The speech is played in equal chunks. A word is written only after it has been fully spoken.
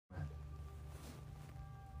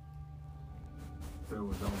There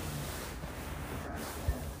was only the task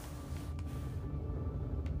ahead.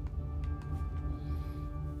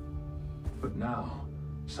 But now,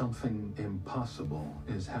 something impossible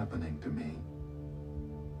is happening to me.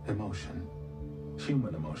 Emotion.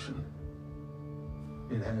 Human emotion.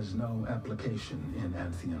 It has no application in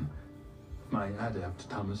Antheon. My adept,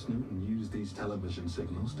 Thomas Newton, used these television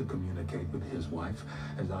signals to communicate with his wife,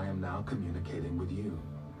 as I am now communicating with you.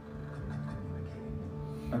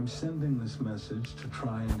 I'm sending this message to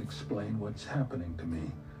try and explain what's happening to me.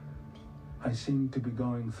 I seem to be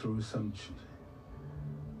going through some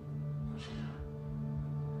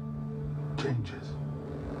changes.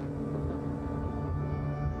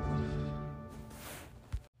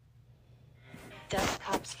 Dutch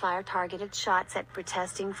cops fire targeted shots at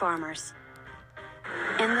protesting farmers.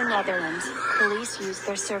 In the Netherlands, police used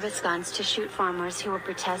their service guns to shoot farmers who were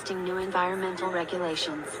protesting new environmental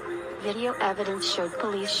regulations. Video evidence showed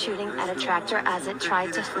police shooting at a tractor as it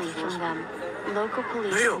tried to flee from them. Local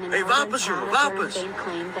police in the northern town of Heerenveen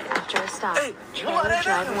claimed that after a stop, trailer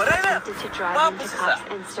drivers attempted to drive into cops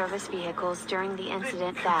and service vehicles during the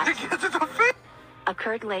incident that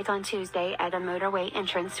occurred late on Tuesday at a motorway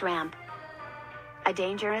entrance ramp. A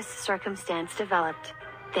dangerous circumstance developed.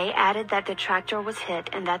 They added that the tractor was hit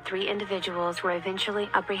and that 3 individuals were eventually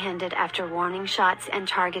apprehended after warning shots and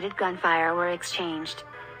targeted gunfire were exchanged.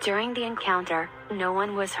 During the encounter, no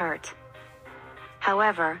one was hurt.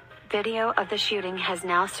 However, video of the shooting has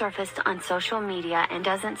now surfaced on social media and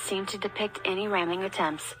doesn't seem to depict any ramming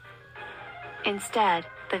attempts. Instead,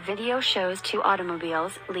 the video shows 2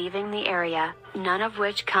 automobiles leaving the area, none of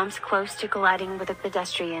which comes close to colliding with a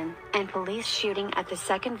pedestrian, and police shooting at the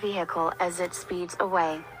second vehicle as it speeds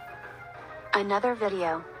away. Another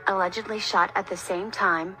video, allegedly shot at the same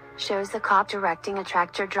time, shows the cop directing a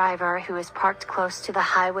tractor driver who is parked close to the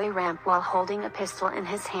highway ramp while holding a pistol in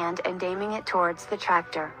his hand and aiming it towards the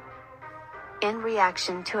tractor. In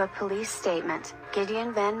reaction to a police statement,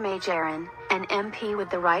 Gideon van Meijeren, an MP with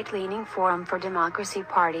the right-leaning Forum for Democracy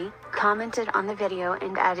Party, commented on the video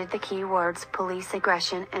and added the keywords police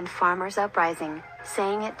aggression and farmers uprising,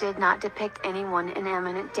 saying it did not depict anyone in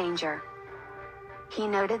imminent danger. He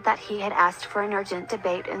noted that he had asked for an urgent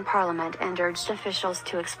debate in Parliament and urged officials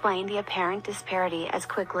to explain the apparent disparity as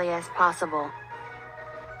quickly as possible.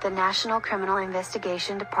 The National Criminal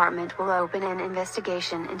Investigation Department will open an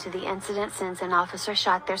investigation into the incident since an officer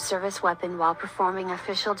shot their service weapon while performing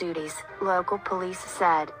official duties, local police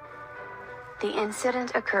said. The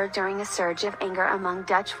incident occurred during a surge of anger among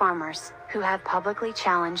Dutch farmers, who have publicly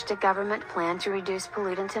challenged a government plan to reduce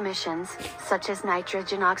pollutant emissions, such as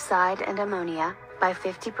nitrogen oxide and ammonia, by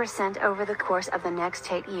 50% over the course of the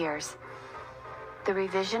next 8 years. The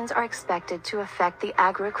revisions are expected to affect the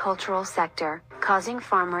agricultural sector, causing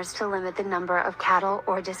farmers to limit the number of cattle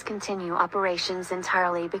or discontinue operations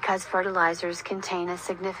entirely because fertilizers contain a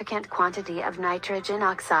significant quantity of nitrogen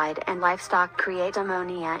oxide and livestock create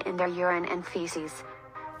ammonia in their urine and feces.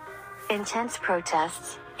 Intense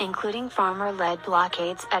protests, including farmer-led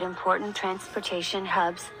blockades at important transportation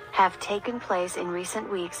hubs, have taken place in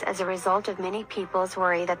recent weeks as a result of many people's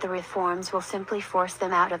worry that the reforms will simply force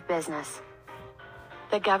them out of business.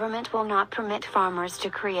 The government will not permit farmers to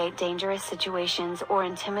create dangerous situations or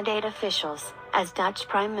intimidate officials, as Dutch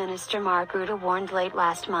Prime Minister Mark Rutte warned late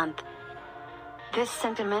last month. This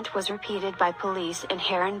sentiment was repeated by police in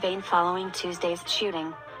Heerenveen following Tuesday's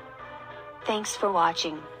shooting. Thanks for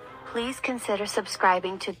watching. Please consider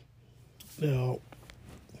subscribing to... Now,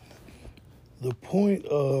 the point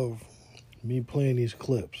of me playing these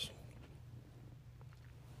clips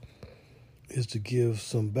is to give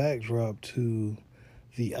some backdrop to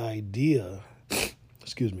the idea,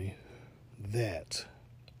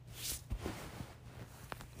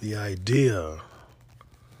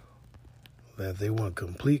 that they want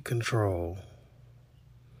complete control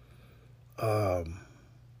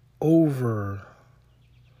over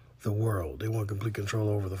the world. They want complete control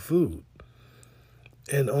over the food.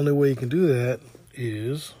 And the only way you can do that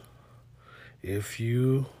is if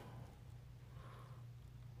you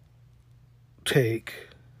take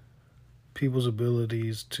people's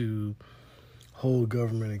abilities to hold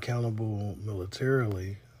government accountable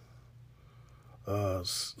militarily,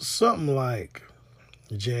 something like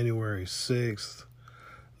January 6th,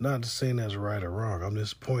 not saying that's right or wrong, I'm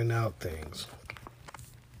just pointing out things.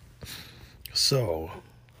 So,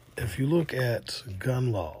 if you look at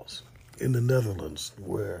gun laws in the Netherlands,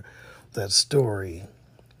 where that story,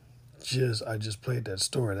 I just played that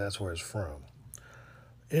story, that's where it's from.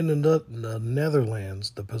 In the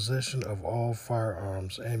Netherlands, the possession of all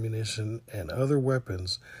firearms, ammunition, and other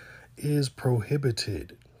weapons is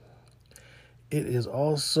prohibited. it is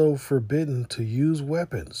also forbidden to use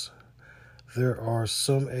weapons. There are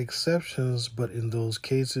some exceptions, but in those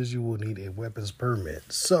cases, you will need a weapons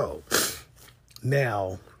permit. So,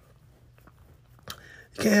 now,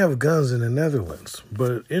 you can't have guns in the Netherlands.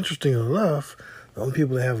 But interesting enough, the only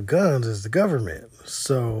people that have guns is the government.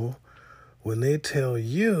 So, when they tell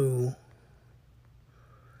you,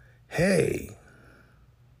 hey,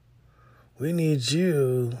 we need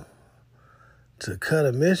you to cut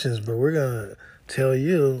emissions, but we're going to tell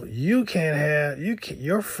you,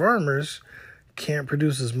 your farmers can't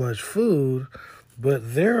produce as much food,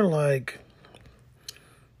 but they're like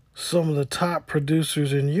some of the top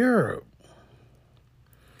producers in Europe.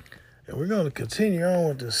 And we're going to continue on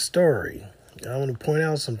with this story. I want to point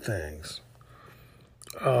out some things.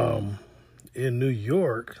 In New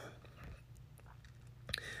York,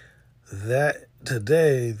 that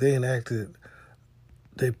today they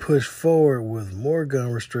pushed forward with more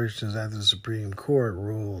gun restrictions after the Supreme Court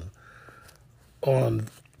ruled on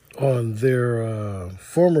their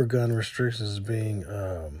former gun restrictions being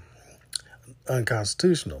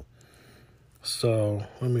unconstitutional. So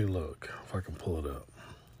let me look if I can pull it up.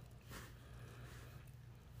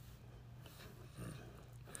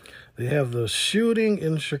 They have the shooting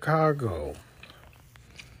in Chicago.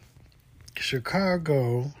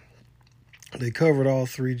 They covered all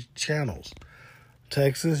 3 channels.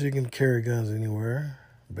 Texas, you can carry guns anywhere,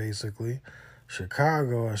 basically.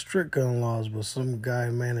 Chicago has strict gun laws, but some guy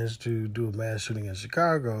managed to do a mass shooting in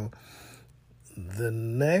Chicago. The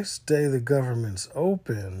next day the government's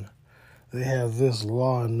open, they have this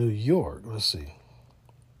law in New York. Let's see.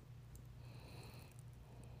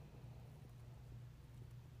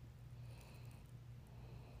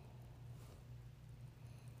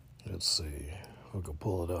 Let's see if we can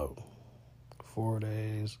pull it up. 4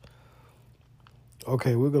 days.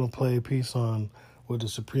 Okay, we're going to play a piece on what the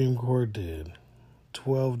Supreme Court did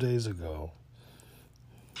 12 days ago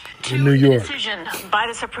in New York. A decision by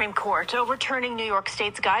the Supreme Court overturning New York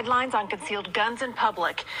State's guidelines on concealed guns in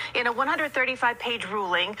public. In a 135-page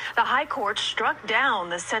ruling, the High Court struck down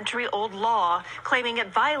the century-old law, claiming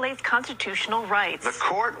it violates constitutional rights. The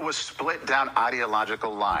court was split down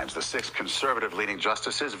ideological lines. The 6 conservative-leaning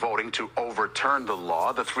justices voting to overturn the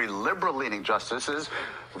law. The 3 liberal-leaning justices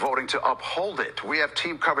voting to uphold it. We have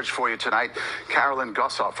team coverage for you tonight. Carolyn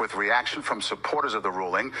Gussoff with reaction from supporters of the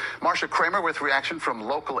ruling. Marsha Kramer with reaction from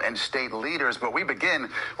local and state leaders. But we begin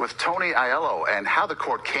with Tony Aiello and how the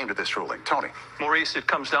court came to this ruling. Tony. Maurice, it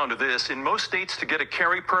comes down to this. In most states, to get a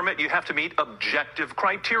carry permit, you have to meet objective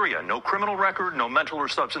criteria. No criminal record, no mental or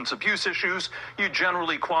substance abuse issues. You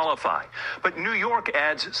generally qualify. But New York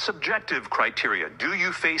adds subjective criteria. Do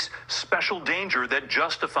you face special danger that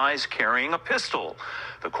justifies carrying a pistol?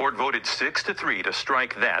 The court voted 6-3 to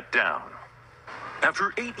strike that down.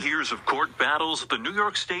 After 8 years of court battles, the New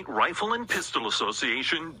York State Rifle and Pistol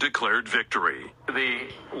Association declared victory. The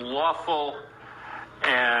lawful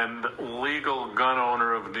and legal gun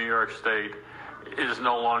owner of New York State is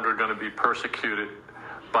no longer going to be persecuted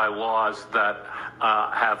by laws that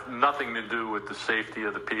have nothing to do with the safety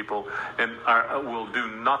of the people and will do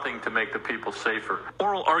nothing to make the people safer.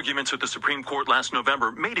 Oral arguments at the Supreme Court last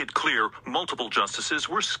November made it clear multiple justices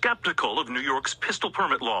were skeptical of New York's pistol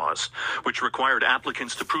permit laws, which required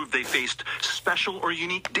applicants to prove they faced special or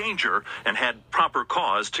unique danger and had proper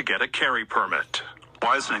cause to get a carry permit.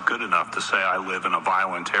 Why isn't it good enough to say I live in a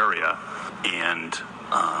violent area and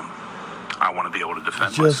I want to be able to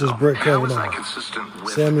defend Justice myself? Brett How is Kavanaugh, that consistent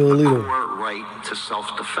with Samuel the Alito. core right to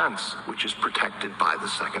self-defense, which is protected by the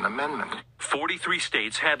Second Amendment? 43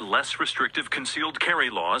 states had less restrictive concealed carry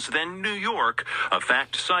laws than New York, a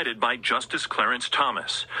fact cited by Justice Clarence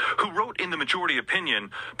Thomas, who wrote in the majority opinion,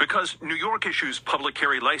 because New York issues public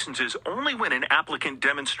carry licenses only when an applicant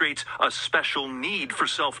demonstrates a special need for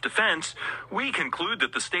self-defense, we conclude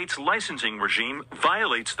that the state's licensing regime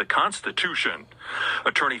violates the Constitution.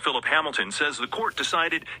 Attorney Philip Hamilton says the court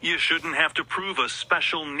decided you shouldn't have to prove a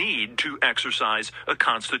special need to exercise a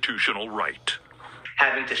constitutional right.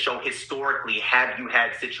 Having to show historically, have you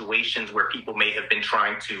had situations where people may have been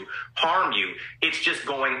trying to harm you? It's just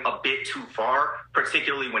going a bit too far,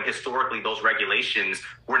 particularly when historically those regulations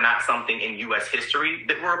were not something in U.S. history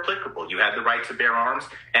that were applicable. You had the right to bear arms,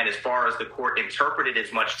 and as far as the court interpreted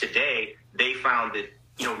as much today, they found that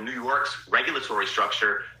New York's regulatory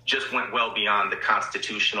structure just went well beyond the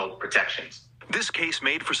constitutional protections. This case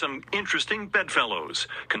made for some interesting bedfellows.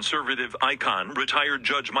 Conservative icon, retired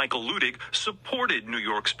Judge Michael Ludig, supported New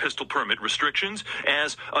York's pistol permit restrictions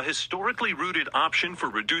as a historically rooted option for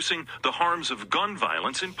reducing the harms of gun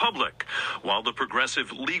violence in public, while the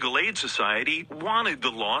Progressive Legal Aid Society wanted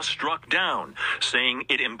the law struck down, saying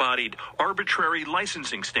it embodied arbitrary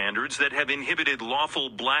licensing standards that have inhibited lawful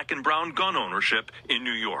black and brown gun ownership in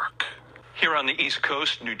New York. Here on the East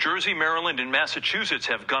Coast, New Jersey, Maryland, and Massachusetts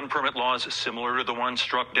have gun permit laws similar to the ones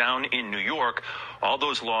struck down in New York. All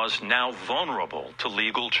those laws now vulnerable to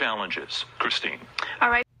legal challenges. Christine. All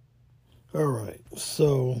right.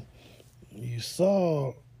 So you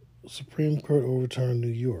saw Supreme Court overturn New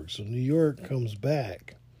York. So New York comes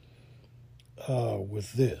back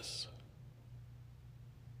with this.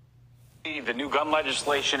 The new gun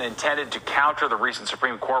legislation intended to counter the recent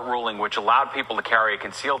Supreme Court ruling which allowed people to carry a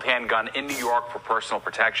concealed handgun in New York for personal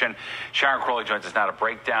protection. Sharon Crowley joins us now to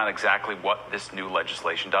break down exactly what this new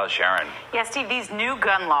legislation does. Sharon. Yes, Steve, these new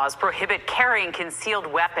gun laws prohibit carrying concealed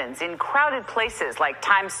weapons in crowded places like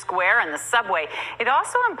Times Square and the subway. It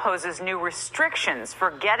also imposes new restrictions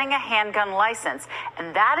for getting a handgun license,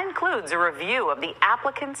 and that includes a review of the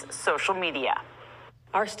applicant's social media.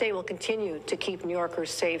 Our state will continue to keep New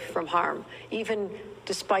Yorkers safe from harm, even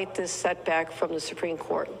despite this setback from the Supreme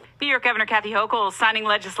Court. New York Governor Kathy Hochul is signing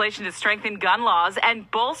legislation to strengthen gun laws and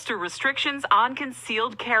bolster restrictions on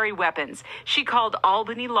concealed carry weapons. She called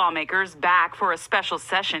Albany lawmakers back for a special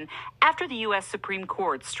session after the U.S. Supreme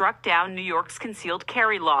Court struck down New York's concealed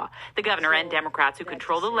carry law. The governor and Democrats who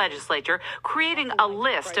control the legislature creating a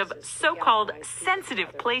list of so-called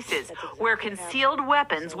sensitive places where concealed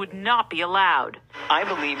weapons would not be allowed. I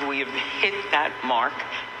believe we have hit that mark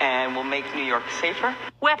and will make New York safer.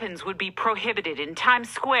 Weapons would be prohibited in Times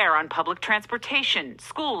Square, on public transportation,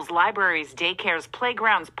 schools, libraries, daycares,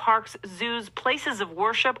 playgrounds, parks, zoos, places of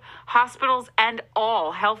worship, hospitals, and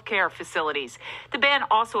all healthcare facilities. The ban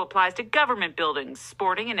also applies to government buildings,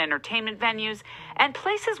 sporting and entertainment venues, and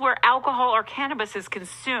places where alcohol or cannabis is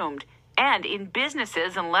consumed, and in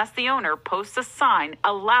businesses unless the owner posts a sign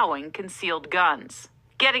allowing concealed guns.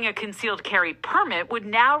 Getting a concealed carry permit would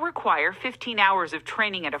now require 15 hours of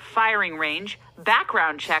training at a firing range,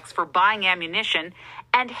 background checks for buying ammunition,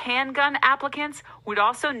 and handgun applicants would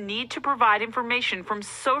also need to provide information from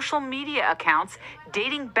social media accounts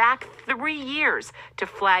dating back 3 years to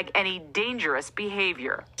flag any dangerous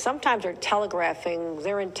behavior. Sometimes they're telegraphing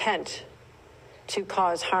their intent to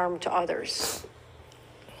cause harm to others.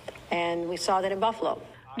 And we saw that in Buffalo.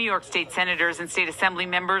 New York State senators and state assembly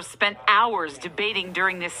members spent hours debating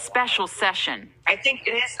during this special session. I think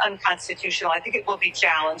it is unconstitutional. I think it will be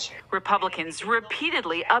challenged. Republicans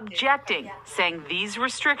repeatedly objecting, saying these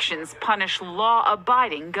restrictions punish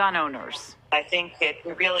law-abiding gun owners. I think it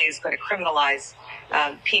really is going to criminalize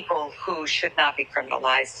people who should not be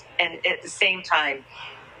criminalized, and at the same time,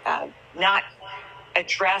 not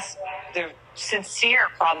address the sincere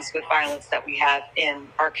problems with violence that we have in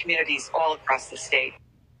our communities all across the state.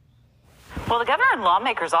 Well, the governor and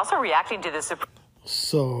lawmakers also reacting to this.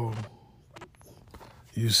 So,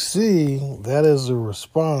 you see, that is a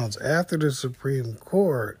response. After the Supreme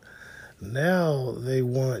Court, now they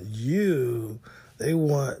want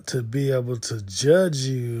to be able to judge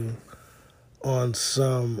you on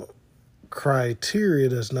some criteria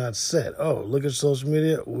that's not set. Oh, look at social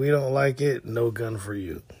media. We don't like it. No gun for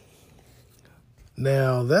you.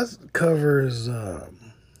 Now, that covers a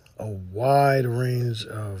wide range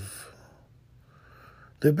of...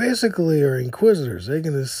 They basically are inquisitors. They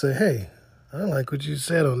can just say, hey, I don't like what you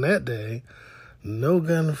said on that day. No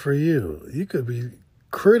gun for you. You could be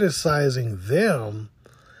criticizing them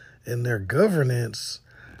and their governance,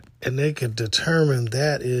 and they can determine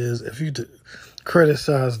that is, if you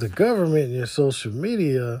criticize the government in your social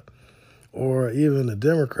media, or even the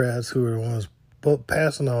Democrats who are the ones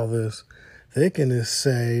passing all this, they can just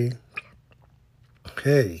say,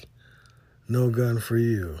 hey, no gun for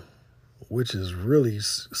you. Which is really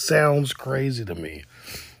sounds crazy to me.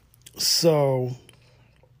 So,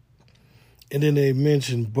 and then they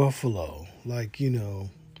mentioned Buffalo, like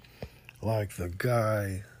the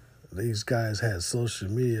guy, these guys had social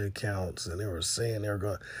media accounts and they were saying they were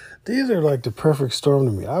going, these are like the perfect storm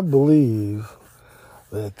to me. I believe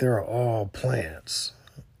that they're all plants,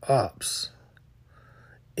 ops,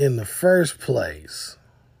 in the first place.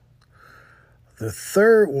 The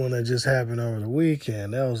third one that just happened over the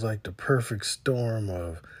weekend, that was like the perfect storm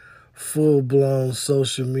of full-blown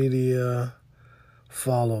social media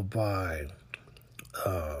followed by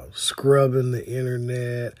scrubbing the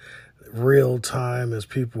internet real time as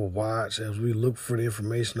people watch, as we look for the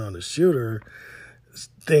information on the shooter,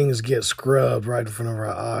 things get scrubbed right in front of our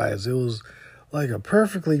eyes. It was like a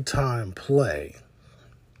perfectly timed play.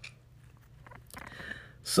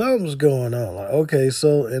 Something's going on. Like, okay,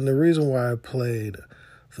 so, and the reason why I played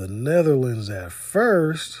the Netherlands at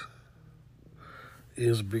first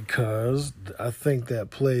is because I think that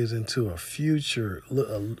plays into a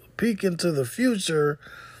peek into the future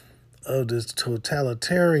of this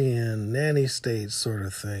totalitarian nanny state sort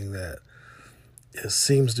of thing that it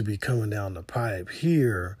seems to be coming down the pipe.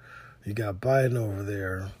 Here, you got Biden over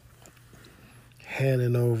there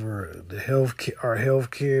handing over our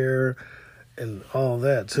health care and all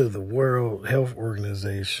that to the World Health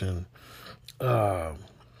Organization,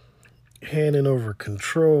 handing over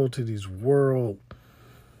control to these world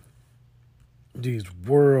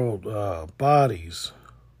bodies,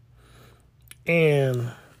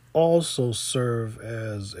 and also serve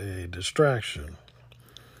as a distraction.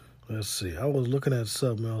 Let's see. I was looking at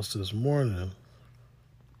something else this morning.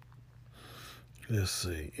 Let's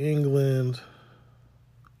see. England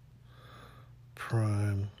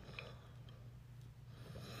Prime.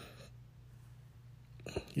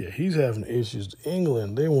 Yeah, he's having issues.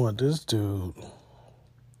 England, they want this dude.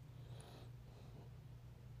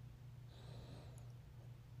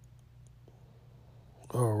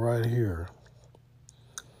 Oh, right here.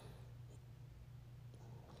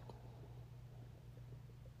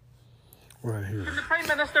 Right here. Can the Prime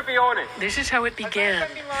Minister be on it? This is how it began.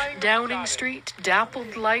 Downing Street,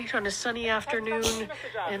 dappled light on a sunny afternoon,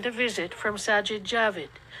 and a visit from Sajid Javid,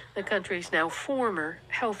 the country's now former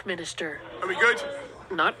health minister. Are we good?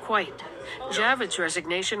 Not quite. Javid's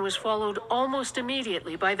resignation was followed almost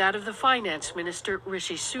immediately by that of the finance minister,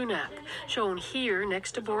 Rishi Sunak, shown here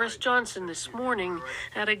next to Boris Johnson this morning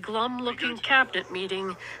at a glum-looking cabinet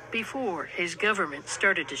meeting before his government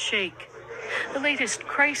started to shake. The latest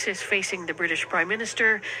crisis facing the British Prime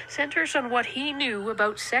Minister centers on what he knew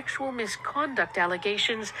about sexual misconduct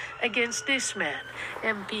allegations against this man,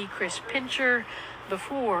 MP Chris Pincher,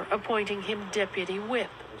 before appointing him deputy whip.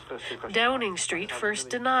 Downing Street first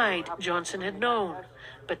denied Johnson had known,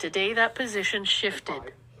 but today that position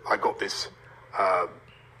shifted. I got this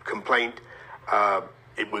complaint.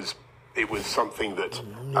 It was something that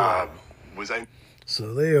was aimed.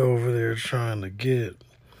 So they over there trying to get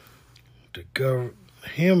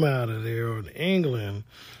him out of there in England.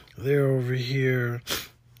 They're over here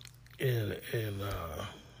in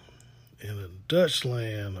a Dutch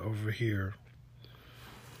land over here,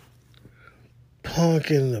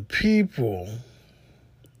 punking the people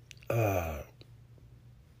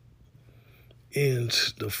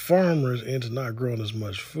into the farmers into not growing as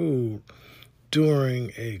much food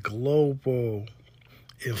during a global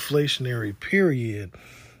inflationary period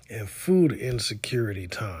and food insecurity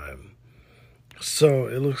time. So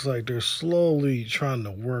it looks like they're slowly trying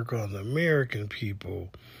to work on the American people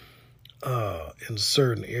in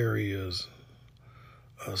certain areas.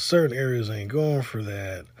 Certain areas ain't going for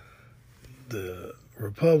that. The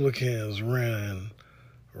Republicans ran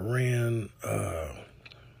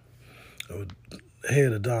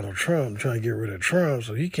ahead of Donald Trump, trying to get rid of Trump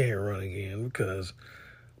so he can't run again because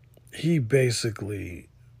he basically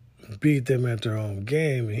beat them at their own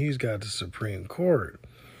game and he's got the Supreme Court.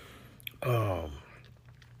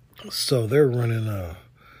 So they're running a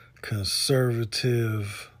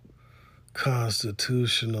conservative,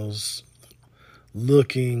 constitutional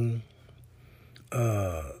looking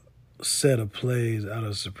set of plays out of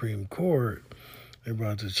the Supreme Court. They're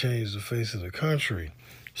about to change the face of the country.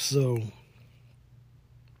 So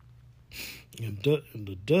in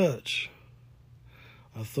the Dutch,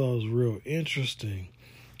 I thought it was real interesting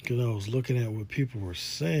because I was looking at what people were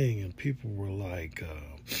saying, and people were like,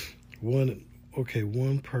 one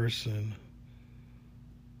person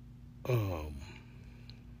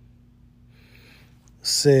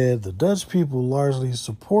said the Dutch people largely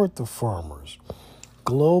support the farmers.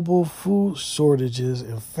 Global food shortages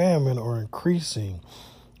and famine are increasing.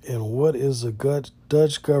 And what is the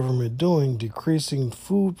Dutch government doing? Decreasing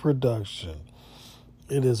food production.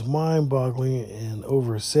 It is mind-boggling, and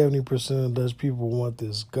over 70% of Dutch people want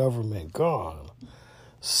this government gone.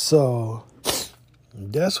 So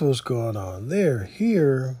that's what's going on there.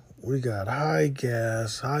 Here, we got high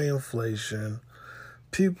gas, high inflation.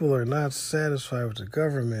 People are not satisfied with the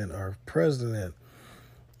government. Our president,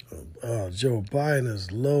 Joe Biden,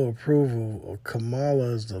 is low approval. Kamala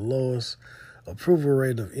is the lowest approval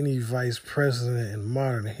rate of any vice president in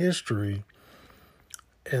modern history.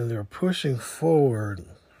 And they're pushing forward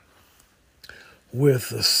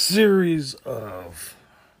with a series of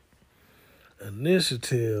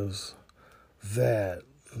initiatives that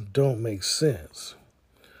don't make sense.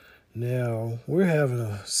 Now, we're having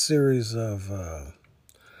a series of,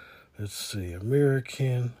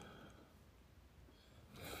 American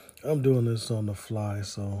I'm doing this on the fly,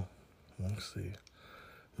 so let's see.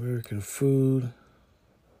 American food.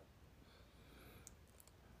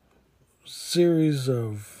 Series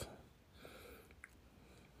of,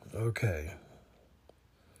 okay.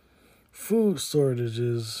 Food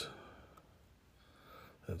shortages.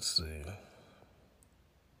 Let's see.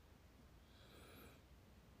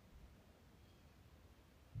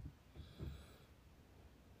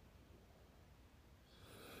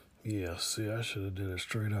 Yeah, see, I should have did it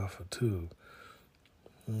straight off of tube.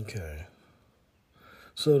 Okay.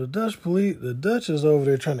 So the Dutch is over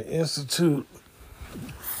there trying to institute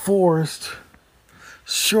forced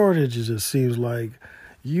shortages, it seems like,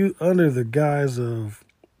 under the guise of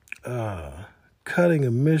cutting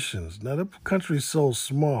emissions. Now, the country's so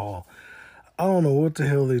small, I don't know what the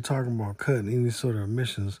hell they're talking about cutting any sort of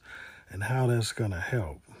emissions and how that's going to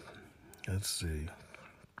help. Let's see.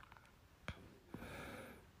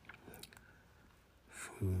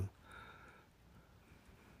 Food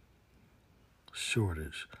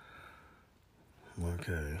shortage.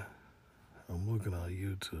 Okay. I'm looking on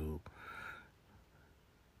YouTube.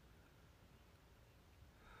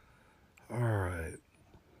 All right.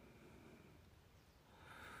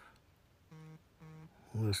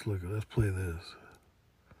 Let's play this.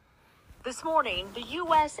 This morning, the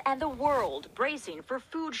U.S. and the world bracing for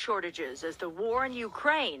food shortages as the war in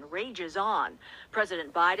Ukraine rages on.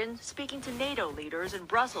 President Biden, speaking to NATO leaders in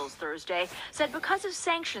Brussels Thursday, said because of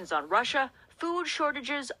sanctions on Russia, food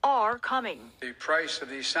shortages are coming. The price of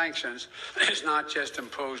these sanctions is not just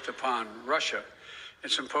imposed upon Russia.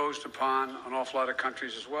 It's imposed upon an awful lot of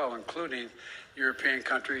countries as well, including European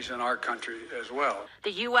countries and our country as well.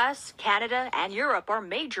 The U.S., Canada, and Europe are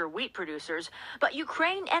major wheat producers, but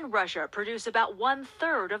Ukraine and Russia produce about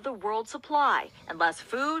 1/3 of the world's supply. And less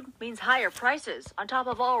food means higher prices on top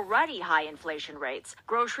of already high inflation rates.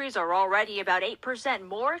 Groceries are already about 8%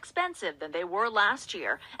 more expensive than they were last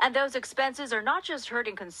year. And those expenses are not just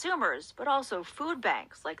hurting consumers, but also food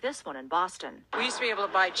banks like this one in Boston. We used to be able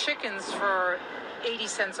to buy chickens for 80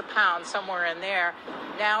 cents a pound, somewhere in there.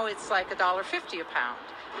 Now it's like $1.50 a pound.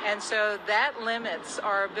 And so that limits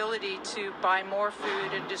our ability to buy more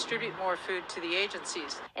food and distribute more food to the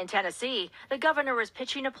agencies. In Tennessee, the governor is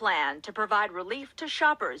pitching a plan to provide relief to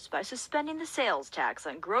shoppers by suspending the sales tax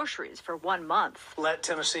on groceries for 1 month. Let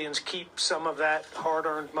Tennesseans keep some of that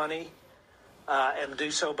hard-earned money and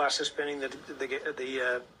do so by suspending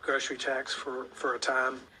the grocery tax for a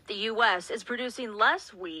time. The U.S. is producing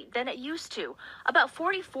less wheat than it used to. About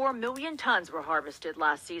 44 million tons were harvested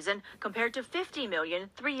last season, compared to 50 million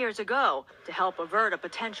 3 years ago. To help avert a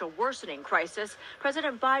potential worsening crisis,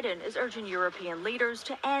 President Biden is urging European leaders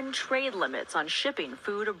to end trade limits on shipping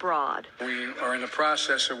food abroad. We are in the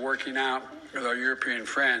process of working out with our European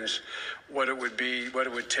friends what it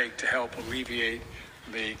would take to help alleviate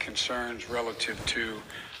the concerns relative to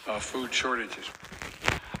food shortages.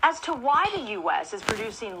 As to why the U.S. is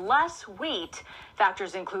producing less wheat,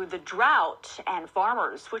 factors include the drought and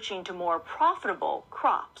farmers switching to more profitable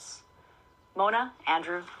crops. Mona,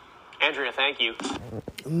 Andrew. Andrea, thank you.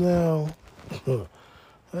 Now,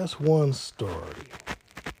 that's one story.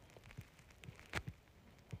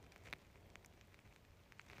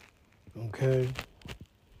 Okay?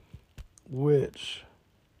 Which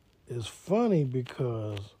is funny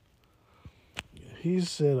because he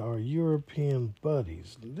said our European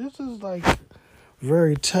buddies. This is like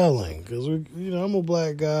very telling because I'm a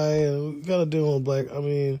black guy and we gotta deal with black.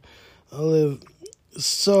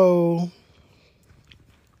 So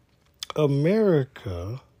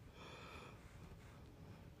America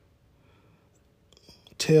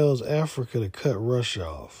tells Africa to cut Russia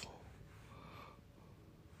off.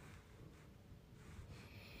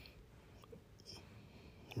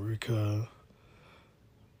 America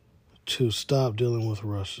to stop dealing with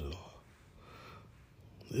Russia.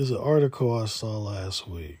 There's an article I saw last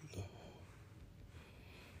week.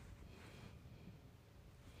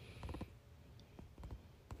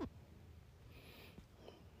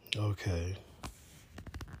 Okay.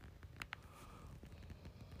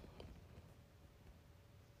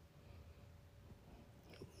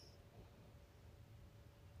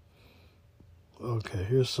 Okay,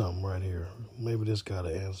 here's something right here. Maybe this got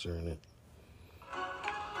an answer in it.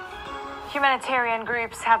 Humanitarian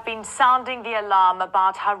groups have been sounding the alarm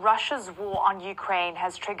about how Russia's war on Ukraine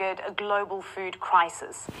has triggered a global food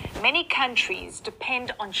crisis. Many countries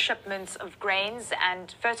depend on shipments of grains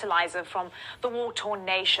and fertilizer from the war-torn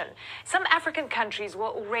nation. Some African countries were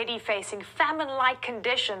already facing famine-like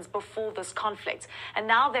conditions before this conflict, and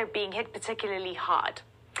now they're being hit particularly hard.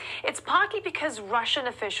 It's partly because Russian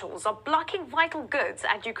officials are blocking vital goods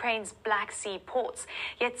at Ukraine's Black Sea ports.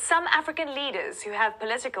 Yet some African leaders who have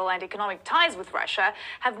political and economic ties with Russia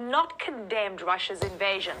have not condemned Russia's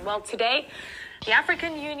invasion. Well, today, the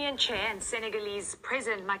African Union chair and Senegalese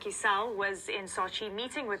President Macky Sall was in Sochi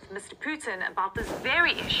meeting with Mr. Putin about this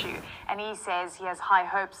very issue, and he says he has high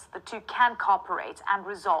hopes the two can cooperate and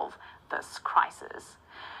resolve this crisis.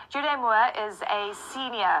 Jude Moore is a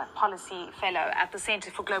senior policy fellow at the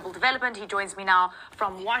Center for Global Development. He joins me now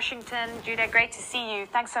from Washington. Jude, great to see you.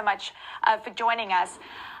 Thanks so much for joining us.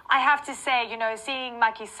 I have to say, seeing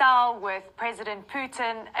Macky Sall with President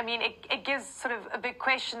Putin, I mean, it gives sort of a big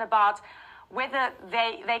question about whether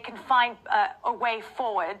they can find a way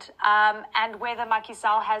forward and whether Macky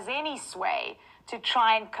Sall has any sway to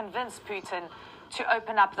try and convince Putin to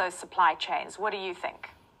open up those supply chains. What do you think?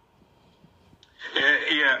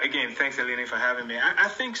 Again, thanks, Eleni, for having me. I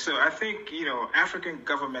think so. I think, African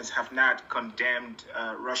governments have not condemned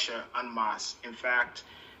Russia en masse. In fact,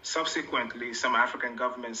 subsequently, some African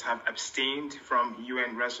governments have abstained from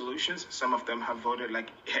UN resolutions. Some of them have voted, like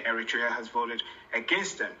Eritrea has voted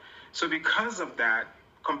against them. So because of that,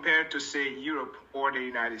 compared to, say, Europe or the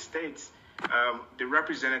United States, the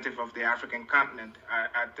representative of the African continent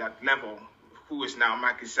at that level, who is now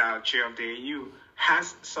Macky Sall, chair of the AU,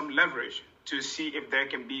 has some leverage to see if there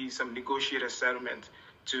can be some negotiated settlement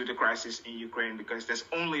to the crisis in Ukraine, because there's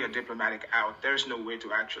only a diplomatic out. There's no way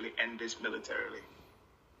to actually end this militarily.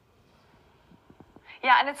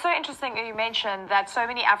 Yeah, and it's so interesting that you mentioned that so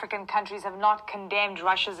many African countries have not condemned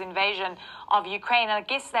Russia's invasion of Ukraine. And I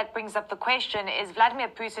guess that brings up the question, is Vladimir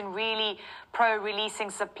Putin really pro-releasing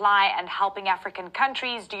supply and helping African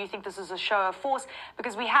countries? Do you think this is a show of force?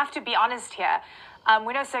 Because we have to be honest here.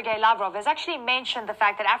 We know Sergei Lavrov has actually mentioned the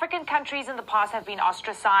fact that African countries in the past have been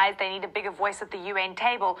ostracized. They need a bigger voice at the UN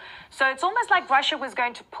table. So it's almost like Russia was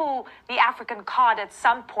going to pull the African card at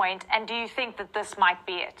some point. And do you think that this might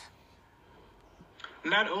be it?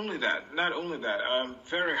 Not only that,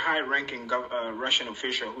 very high-ranking Russian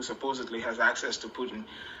official who supposedly has access to Putin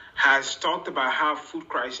has talked about how food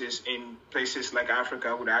crisis in places like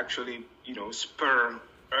Africa would actually, spur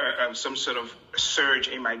some sort of surge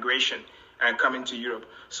in migration coming to Europe.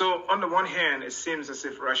 So on the one hand, it seems as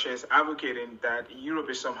if Russia is advocating that Europe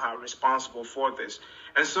is somehow responsible for this.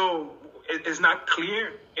 And so it's not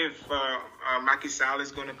clear if Macky Sall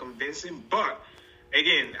is going to convince him. But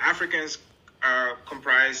again, Africans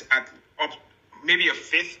comprise maybe a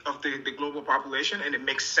fifth of the global population, and it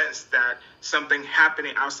makes sense that something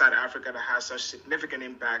happening outside Africa that has such significant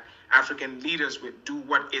impact, African leaders would do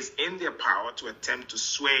what is in their power to attempt to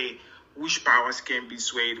sway which powers can be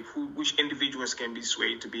swayed, which individuals can be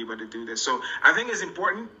swayed to be able to do this. So I think it's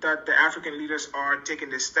important that the African leaders are taking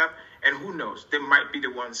this step, and who knows, they might be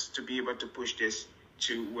the ones to be able to push this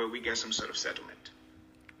to where we get some sort of settlement.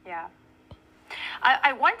 Yeah.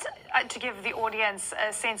 I want to give the audience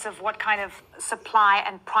a sense of what kind of supply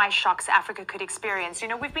and price shocks Africa could experience.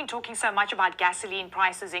 We've been talking so much about gasoline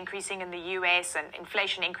prices increasing in the US and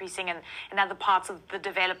inflation increasing in other parts of the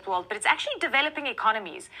developed world, but it's actually developing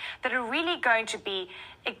economies that are really going to be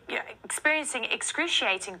experiencing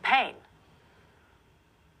excruciating pain.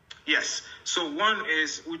 Yes. So one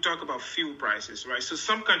is, we talk about fuel prices, right? So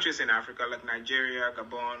some countries in Africa, like Nigeria,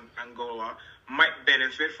 Gabon, Angola, might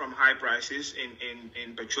benefit from high prices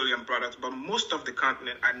in petroleum products, but most of the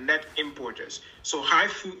continent are net importers. So high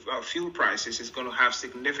fuel prices is going to have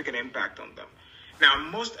significant impact on them. Now,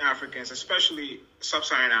 most Africans, especially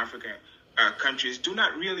sub-Saharan African countries, do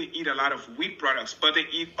not really eat a lot of wheat products, but they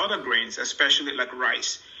eat other grains, especially like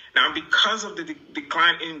rice. Now, because of the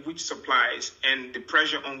decline in wheat supplies and the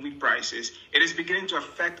pressure on wheat prices, it is beginning to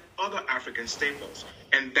affect other African staples.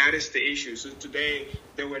 And that is the issue. So today,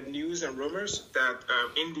 there were news and rumors that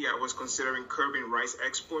India was considering curbing rice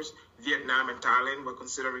exports. Vietnam and Thailand were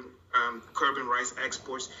considering curbing rice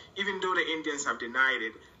exports. Even though the Indians have denied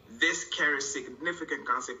it, this carries significant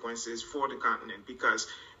consequences for the continent because,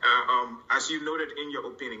 as you noted in your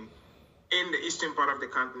opening, in the eastern part of the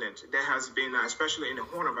continent, there has been, especially in the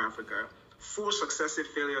Horn of Africa, 4 successive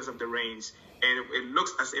failures of the rains, and it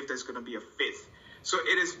looks as if there's going to be a 5th. So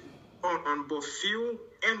it is on both fuel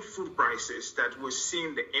and food prices that we're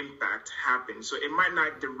seeing the impact happen. So it might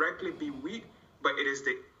not directly be wheat, but it is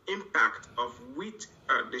the impact of wheat,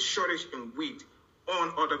 the shortage in wheat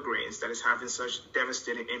on other grains that is having such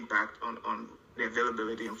devastating impact on the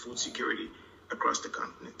availability and food security across the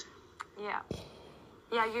continent. Yeah.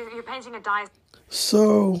 Yeah, you're painting a die.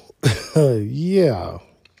 So, yeah.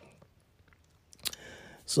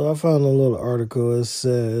 So I found a little article. It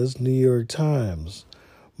says, New York Times,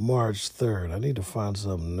 March 3rd. I need to find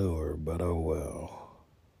something newer, but oh well.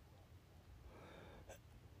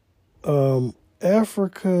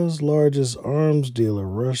 Africa's largest arms dealer,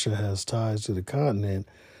 Russia, has ties to the continent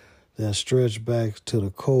that stretch back to the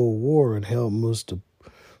Cold War and helped Mr.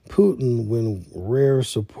 Putin win rare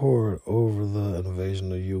support over the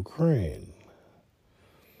invasion of Ukraine.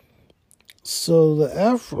 So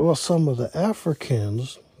some of the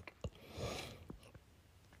Africans,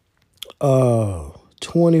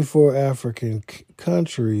 24 African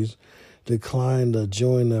countries declined to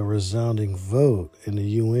join a resounding vote in the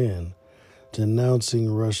UN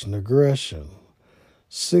denouncing Russian aggression.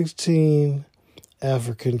 16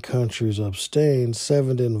 African countries abstained,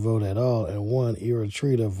 7 didn't vote at all, and 1,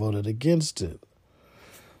 Eritrea, voted against it.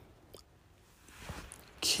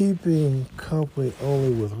 Keeping company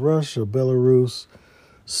only with Russia, Belarus,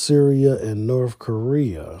 Syria, and North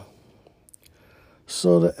Korea.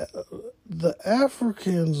 So the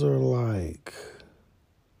Africans are like,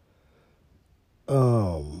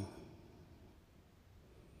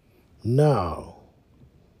 no.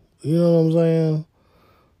 You know what I'm saying?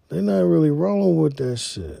 They're not really rolling with that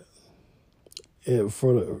shit.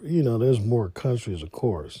 There's more countries, of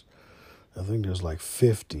course. I think there's like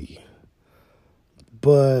 50.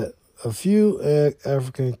 But a few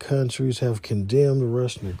African countries have condemned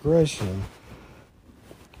Russian aggression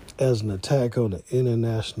as an attack on the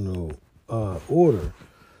international order,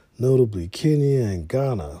 notably Kenya and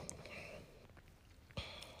Ghana.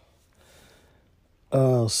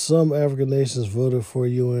 Some African nations voted for a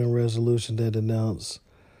UN resolution that denounced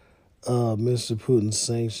Mr. Putin's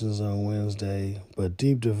sanctions on Wednesday, but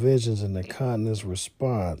deep divisions in the continent's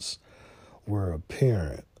response were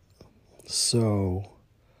apparent. So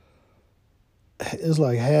it's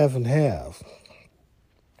like half and half.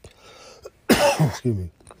 Excuse me.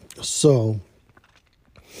 So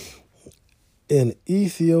in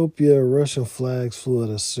Ethiopia, Russian flags flew at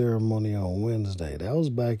a ceremony on Wednesday. That was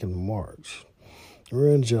back in March.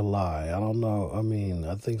 We're in July. I don't know. I mean,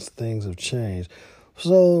 I think things have changed.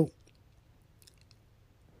 So,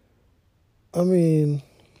 they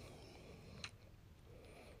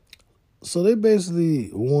basically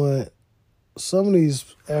want some of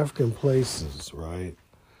these African places, right,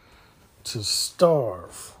 to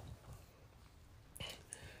starve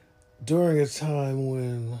during a time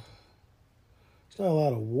when there's not a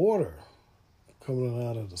lot of water coming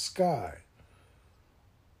out of the sky.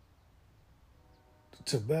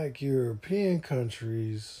 To back European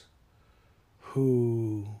countries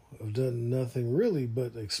who have done nothing really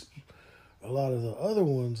but a lot of the other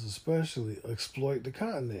ones especially exploit the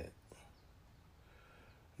continent.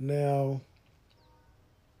 Now,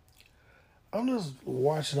 I'm just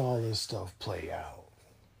watching all this stuff play out.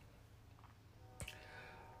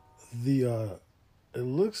 It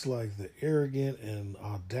looks like the arrogance and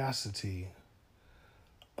audacity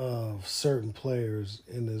of certain players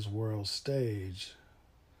in this world stage,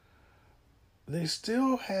 they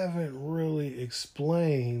still haven't really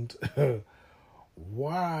explained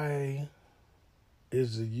why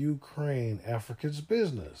is the Ukraine Africa's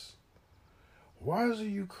business? Why is the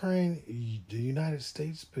Ukraine the United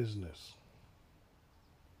States business?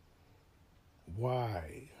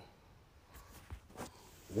 Why?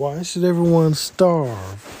 Why should everyone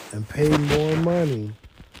starve and pay more money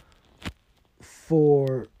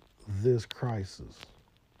for this crisis?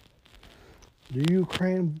 The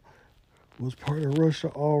Ukraine was part of Russia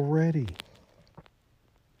already.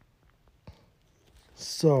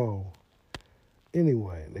 So,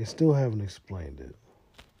 anyway, they still haven't explained it.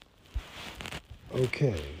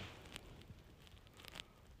 Okay.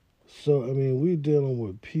 So, we're dealing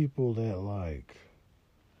with people that,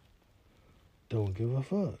 don't give a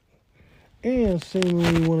fuck. And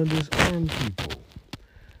seemingly want to disarm people.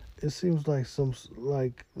 It seems like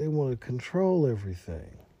they want to control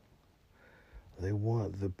everything. They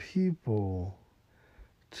want the people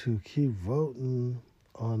to keep voting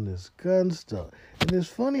on this gun stuff. And it's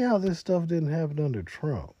funny how this stuff didn't happen under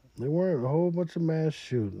Trump. There weren't a whole bunch of mass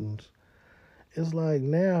shootings. It's like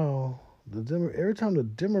now, every time the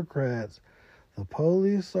Democrats, the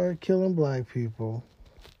police start killing black people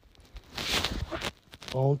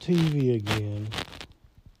on TV again,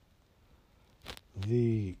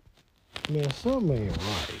 something ain't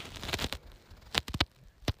right.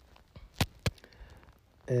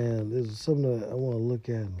 And this is something that I want to look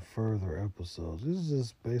at in further episodes. This is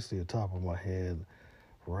just basically a top of my head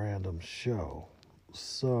random show.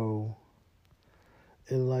 So,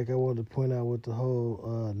 and I wanted to point out with the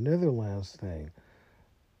whole Netherlands thing,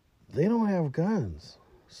 they don't have guns.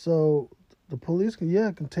 So the police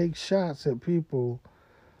can take shots at people.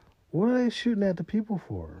 What are they shooting at the people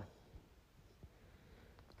for?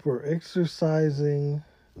 For exercising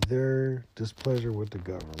their displeasure with the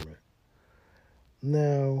government.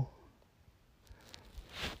 Now,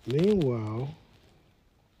 Meanwhile,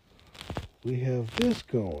 we have this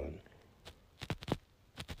going.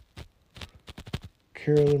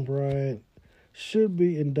 Carolyn Bryant should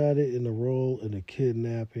be indicted in the role in the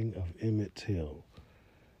kidnapping of Emmett Till.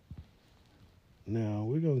 Now,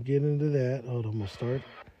 we're going to get into that. Hold on, I'm going to start.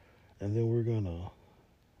 And then we're going to,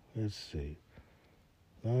 let's see,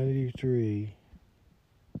 93.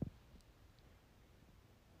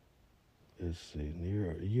 Let's see,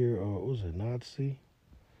 year what was it, Nazi?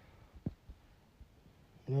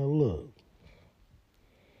 Now look.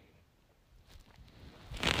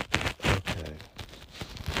 Okay.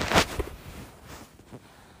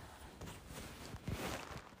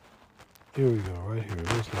 Here we go, right here.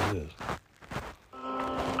 Listen to this.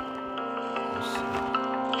 Let's see.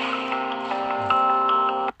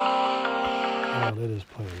 Oh, that is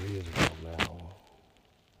playing years ago now.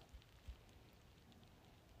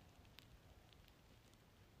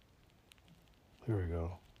 Here we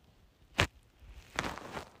go.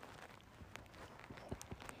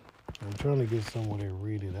 I'm trying to get someone to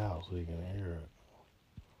read it out so you can hear it.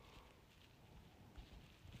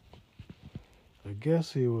 I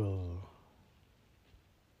guess he was.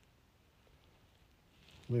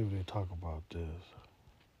 Maybe they talk about this.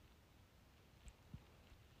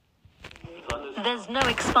 There's no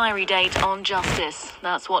expiry date on justice.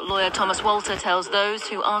 That's what lawyer Thomas Walter tells those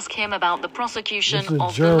who ask him about the prosecution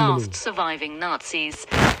of the last surviving Nazis.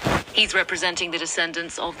 He's representing the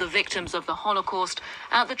descendants of the victims of the Holocaust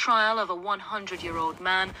at the trial of a 100-year-old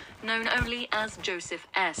man known only as Joseph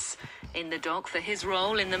S. in the dock for his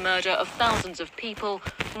role in the murder of thousands of people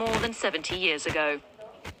more than 70 years ago.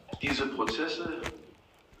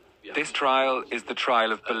 This trial is the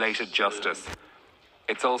trial of belated justice.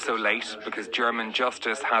 It's also late because German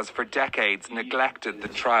justice has for decades neglected the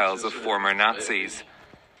trials of former Nazis,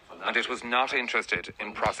 and it was not interested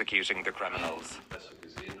in prosecuting the criminals.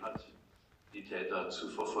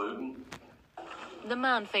 The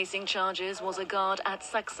man facing charges was a guard at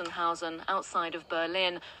Sachsenhausen outside of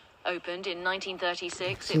Berlin. Opened in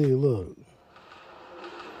 1936. See, look.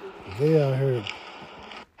 They out here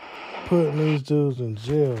putting these dudes in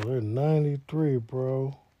jail. They're 93,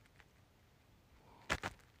 bro.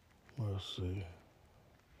 Let's see.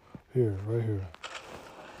 Here, right here.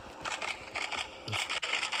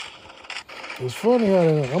 It's funny how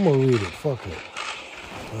they, I'm going to read it. Fuck it.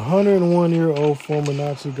 A 101-year-old former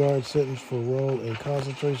Nazi guard sentenced for role in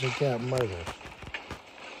concentration camp murder.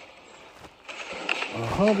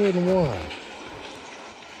 101.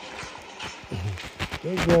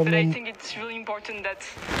 But I think it's really important that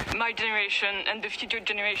my generation and the future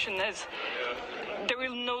generation there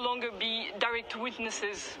will no longer be direct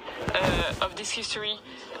witnesses of this history,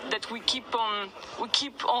 that we keep on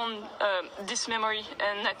this memory.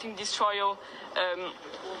 And I think this trial,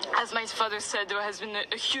 as my father said, there has been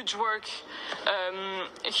a huge work,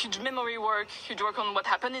 a huge memory work, huge work on what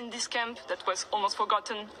happened in this camp that was almost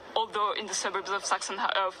forgotten, although in the suburbs of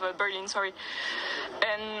Berlin, sorry.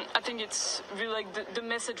 And I think it's really like the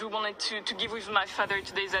message we wanted to give with my father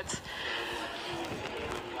today, is that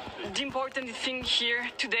the important thing here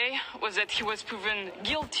today was that he was proven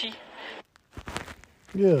guilty.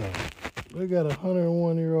 Yeah, they got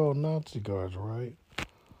 101-year-old Nazi guards, right?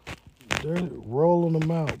 They're rolling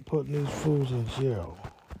them out, putting these fools in jail.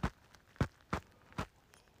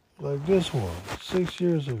 Like this one, 6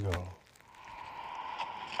 years ago.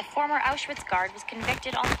 A former Auschwitz guard was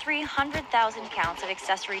convicted on 300,000 counts of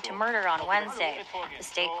accessory to murder on Wednesday. The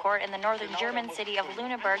state court in the northern German city of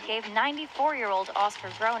Lüneburg gave 94-year-old Oscar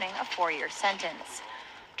Groening a 4-year sentence.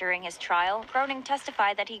 During his trial, Groening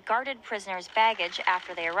testified that he guarded prisoners' baggage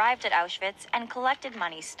after they arrived at Auschwitz and collected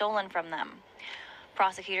money stolen from them.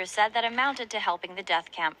 Prosecutors said that amounted to helping the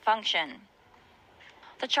death camp function.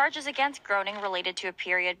 The charges against Groening related to a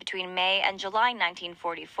period between May and July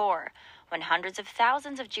 1944, when hundreds of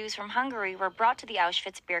thousands of Jews from Hungary were brought to the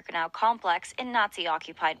Auschwitz-Birkenau complex in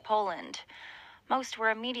Nazi-occupied Poland. Most were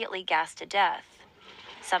immediately gassed to death.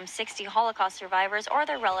 Some 60 Holocaust survivors or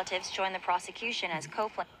their relatives joined the prosecution as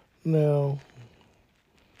Copeland. Now,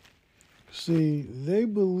 see, they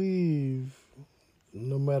believe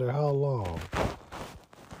no matter how long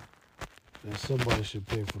that somebody should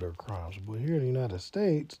pay for their crimes. But here in the United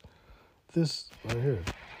States, this right here.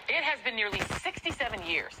 It has been nearly 67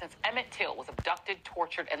 years since Emmett Till was abducted,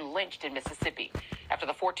 tortured, and lynched in Mississippi after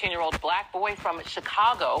the 14-year-old black boy from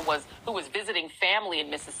Chicago who was visiting family in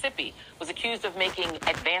Mississippi was accused of making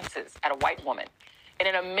advances at a white woman. In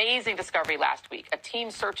an amazing discovery last week, a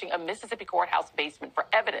team searching a Mississippi courthouse basement for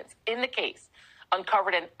evidence in the case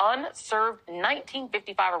uncovered an unserved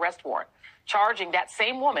 1955 arrest warrant charging that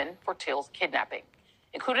same woman for Till's kidnapping.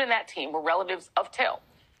 Included in that team were relatives of Till.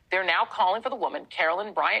 They're now calling for the woman,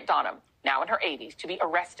 Carolyn Bryant Donham, now in her 80s, to be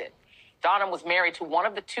arrested. Donham was married to one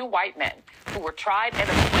of the two white men who were tried and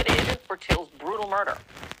acquitted for Till's brutal murder,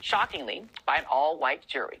 shockingly, by an all-white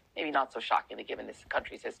jury. Maybe not so shockingly given this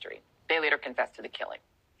country's history. They later confessed to the killing.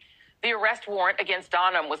 The arrest warrant against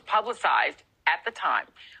Donham was publicized at the time.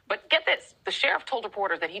 But get this, the sheriff told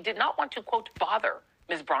reporters that he did not want to, quote, bother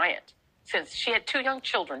Ms. Bryant, since she had two young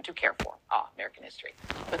children to care for. American history.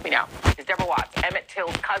 With me now is Deborah Watts, Emmett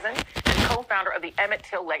Till's cousin and co-founder of the Emmett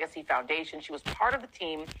Till Legacy Foundation. She was part of the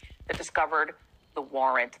team that discovered the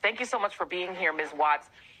warrant. Thank you so much for being here, Ms. Watts.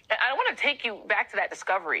 And I want to take you back to that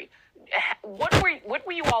discovery. What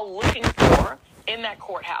were you all looking for in that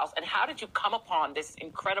courthouse, and how did you come upon this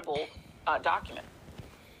incredible document?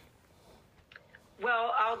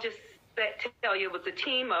 Well, I'll just tell you, it was a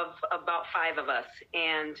team of about 5 of us,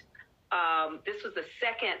 and this was the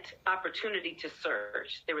second opportunity to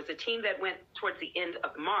search. There was a team that went towards the end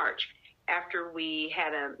of March after we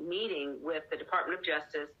had a meeting with the Department of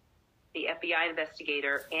Justice, the FBI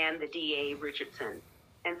investigator, and the DA Richardson.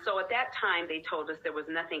 And so at that time, they told us there was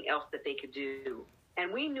nothing else that they could do.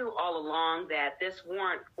 And we knew all along that this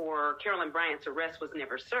warrant for Carolyn Bryant's arrest was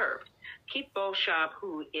never served. Keith Beauchamp,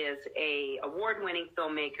 who is an award-winning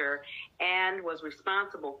filmmaker and was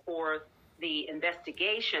responsible for the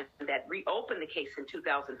investigation that reopened the case in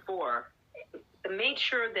 2004, made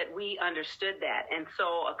sure that we understood that. And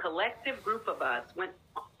so a collective group of us went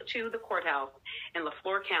to the courthouse in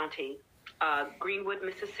LaFleur County, Greenwood,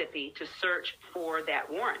 Mississippi, to search for that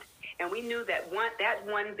warrant. And we knew that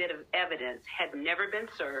one bit of evidence had never been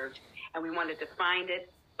served, and we wanted to find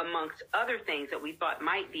it amongst other things that we thought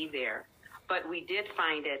might be there. But we did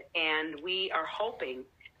find it, and we are hoping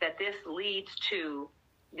that this leads to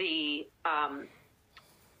the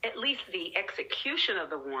at least the execution of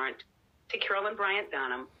the warrant to Carolyn Bryant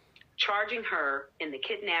Donham, charging her in the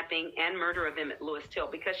kidnapping and murder of Emmett Lewis Till,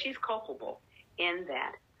 because she's culpable in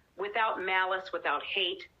that. Without malice, without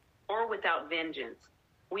hate, or without vengeance,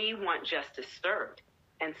 we want justice served.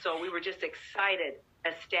 And so we were just excited,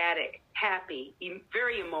 ecstatic, happy,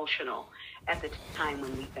 very emotional at the time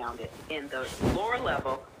when we found it in the lower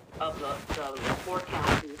level of the LaFleur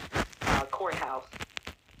County courthouse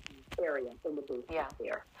area in the booth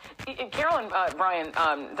there. Carolyn Bryant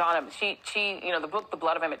Donham, she the book The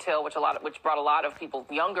Blood of Emmett Till, which brought a lot of people,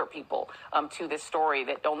 younger people, to this story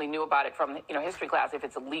that only knew about it from history class if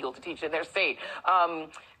it's illegal to teach in their state.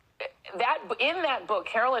 In that book,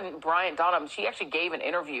 Carolyn Bryant Donham, she actually gave an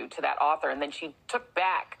interview to that author, and then she took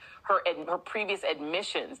back her previous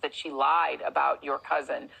admissions that she lied about your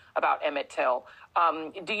cousin, about Emmett Till.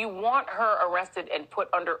 Do you want her arrested and put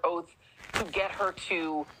under oath to get her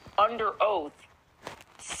to, under oath,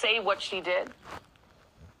 say what she did?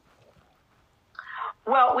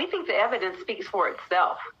 Well, we think the evidence speaks for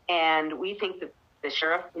itself, and we think that the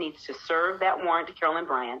sheriff needs to serve that warrant to Carolyn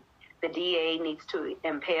Bryant. The DA needs to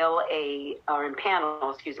impanel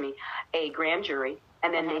a grand jury,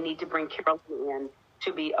 and then they need to bring Carolyn in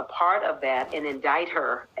to be a part of that and indict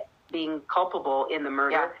her being culpable in the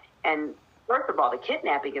murder and, first of all, the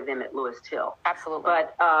kidnapping of Emmett Lewis Till. Absolutely.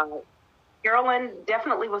 But Carolyn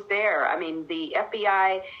definitely was there. I mean, the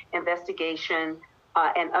FBI investigation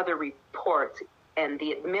and other reports and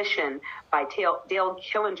the admission by Dale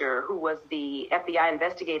Killinger, who was the FBI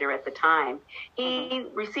investigator at the time, he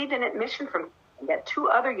received an admission from that 2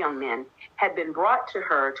 other young men had been brought to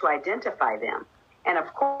her to identify them. And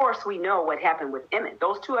of course, we know what happened with Emmett.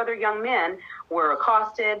 Those 2 other young men were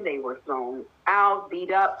accosted, they were thrown out,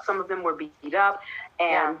 beat up. Some of them were beat up.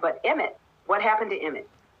 But Emmett, what happened to Emmett?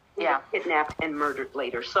 He was kidnapped and murdered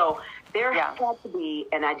later. So there had to be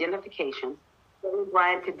an identification. Carolyn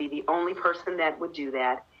Bryant could be the only person that would do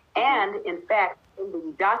that. And in fact, in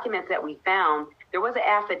the document that we found, there was an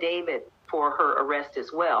affidavit for her arrest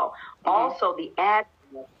as well. Also, the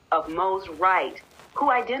address of Mose Wright,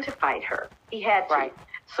 who identified her. He had to.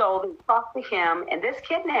 So they talked to him, and this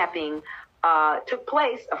kidnapping took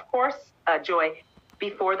place, of course, Joy,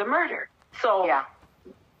 before the murder. So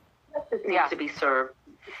justice needs to be served.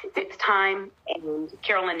 It's time, and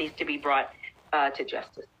Carolyn needs to be brought to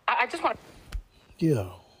justice. I just want to...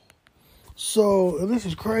 Yeah. So this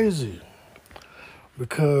is crazy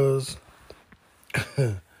because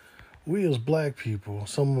we as black people,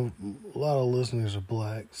 a lot of listeners are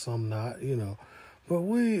black, some not, but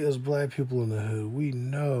we as black people in the hood, we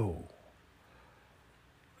know,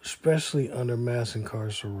 especially under mass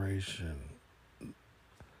incarceration,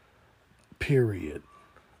 period,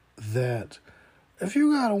 that if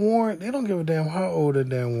you got a warrant, they don't give a damn how old that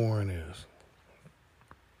damn warrant is.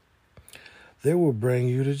 They will bring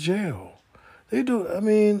you to jail. They do. I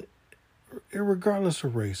mean, Irregardless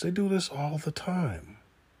of race, they do this all the time.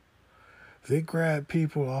 They grab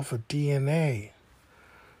people off of DNA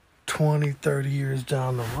 20, 30 years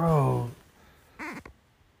down the road.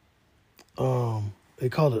 They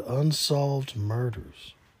call it unsolved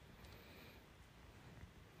murders.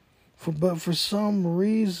 But for some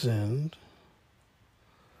reason,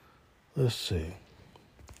 let's see,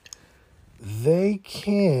 they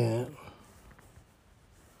can't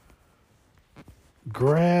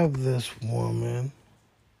grab this woman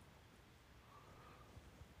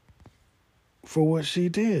for what she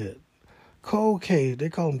did. Cold case. They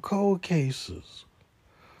call them cold cases.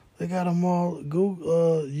 They got them all.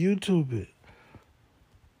 Google, YouTube it.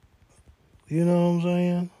 You know what I'm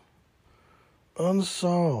saying?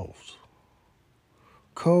 Unsolved.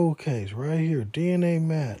 Cold case right here. DNA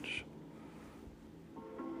match.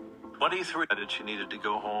 23 that she needed to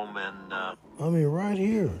go home and... I mean, right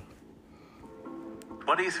here.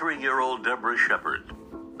 23-year-old Deborah Shepard,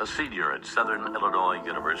 a senior at Southern Illinois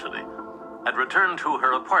University, had returned to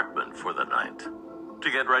her apartment for the night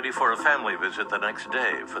to get ready for a family visit the next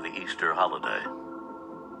day for the Easter holiday.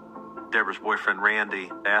 Deborah's boyfriend,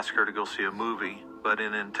 Randy, asked her to go see a movie, but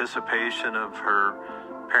in anticipation of her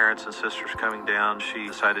parents and sisters coming down, she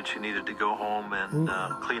decided she needed to go home and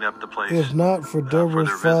clean up the place. If not for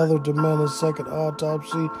Deborah's father demanding a second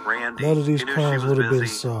autopsy, Randy, none of these crimes would have been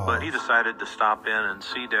busy, solved. but he decided to stop in and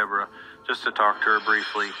see Deborah just to talk to her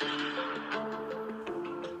briefly.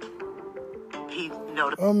 He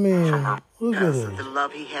noticed I mean, from her look at this. the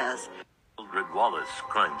love he has. Mildred Wallace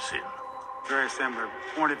crime scene. Very similar.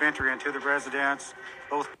 Point of entry into the residence,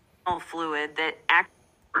 both fluid that act.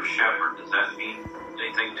 Shepard, does that mean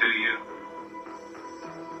anything to you?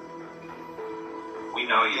 We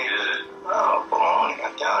know you did it. Oh, boy,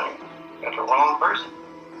 I'm telling you, got the wrong person.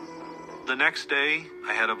 The next day,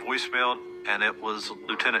 I had a voicemail, and it was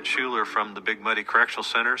Lieutenant Schuler from the Big Muddy Correctional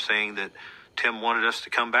Center saying that Tim wanted us to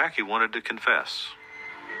come back. He wanted to confess.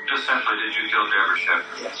 Just simply, did you kill Deborah Shepard?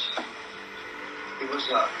 Yes. He was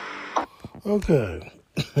Okay.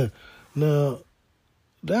 Now,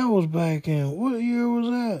 that was back in, what year was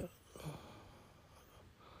that?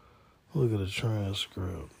 Look at the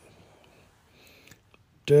transcript.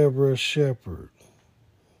 Deborah Shepard.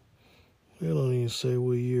 They don't even say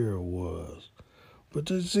what year it was. But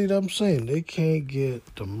you see what I'm saying? They can't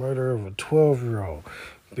get the murder of a 12-year-old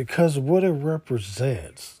because of what it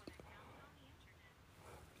represents.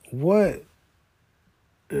 What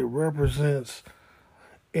it represents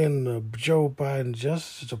in the Joe Biden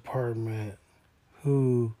Justice Department,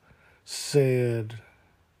 who said,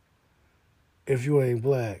 if you ain't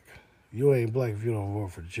black if you don't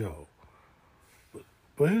vote for Joe.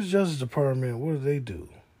 But his Justice Department, what do?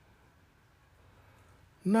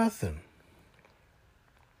 Nothing.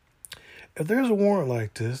 If there's a warrant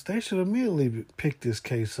like this, they should immediately pick this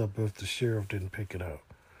case up if the sheriff didn't pick it up.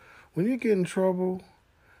 When you get in trouble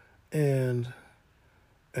and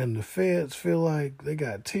the feds feel like they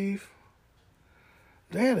got teeth,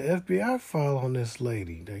 they had an FBI file on this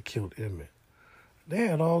lady that killed Emmett. They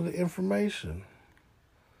had all the information,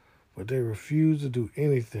 but they refused to do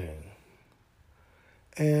anything.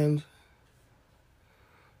 And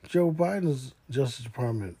Joe Biden's Justice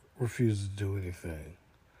Department refuses to do anything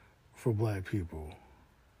for black people.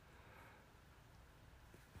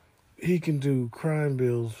 He can do crime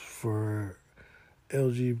bills for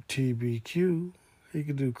LGBTQ. He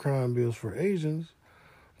can do crime bills for Asians,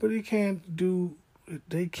 but they can't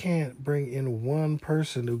bring in one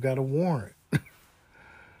person who got a warrant.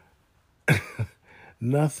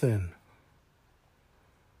 Nothing.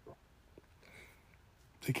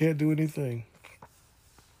 They can't do anything.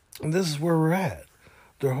 And this is where we're at.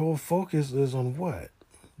 Their whole focus is on what?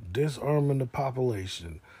 Disarming the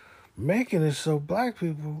population. Making it so black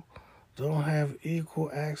people don't have equal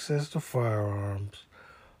access to firearms.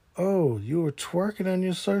 Oh, you were twerking on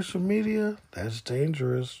your social media? That's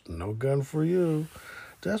dangerous. No gun for you.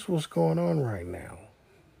 That's what's going on right now.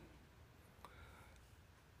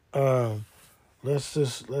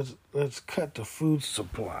 Let's cut the food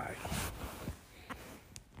supply.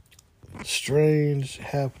 Strange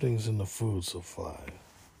happenings in the food supply.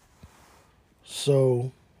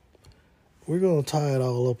 So we're gonna tie it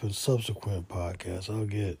all up in subsequent podcasts. I'll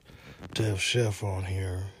get Def Chef on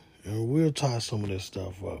here and we'll tie some of this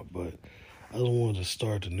stuff up, but I just wanted to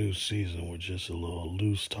start the new season with just a little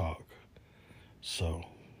loose talk. So,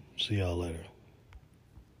 see y'all later.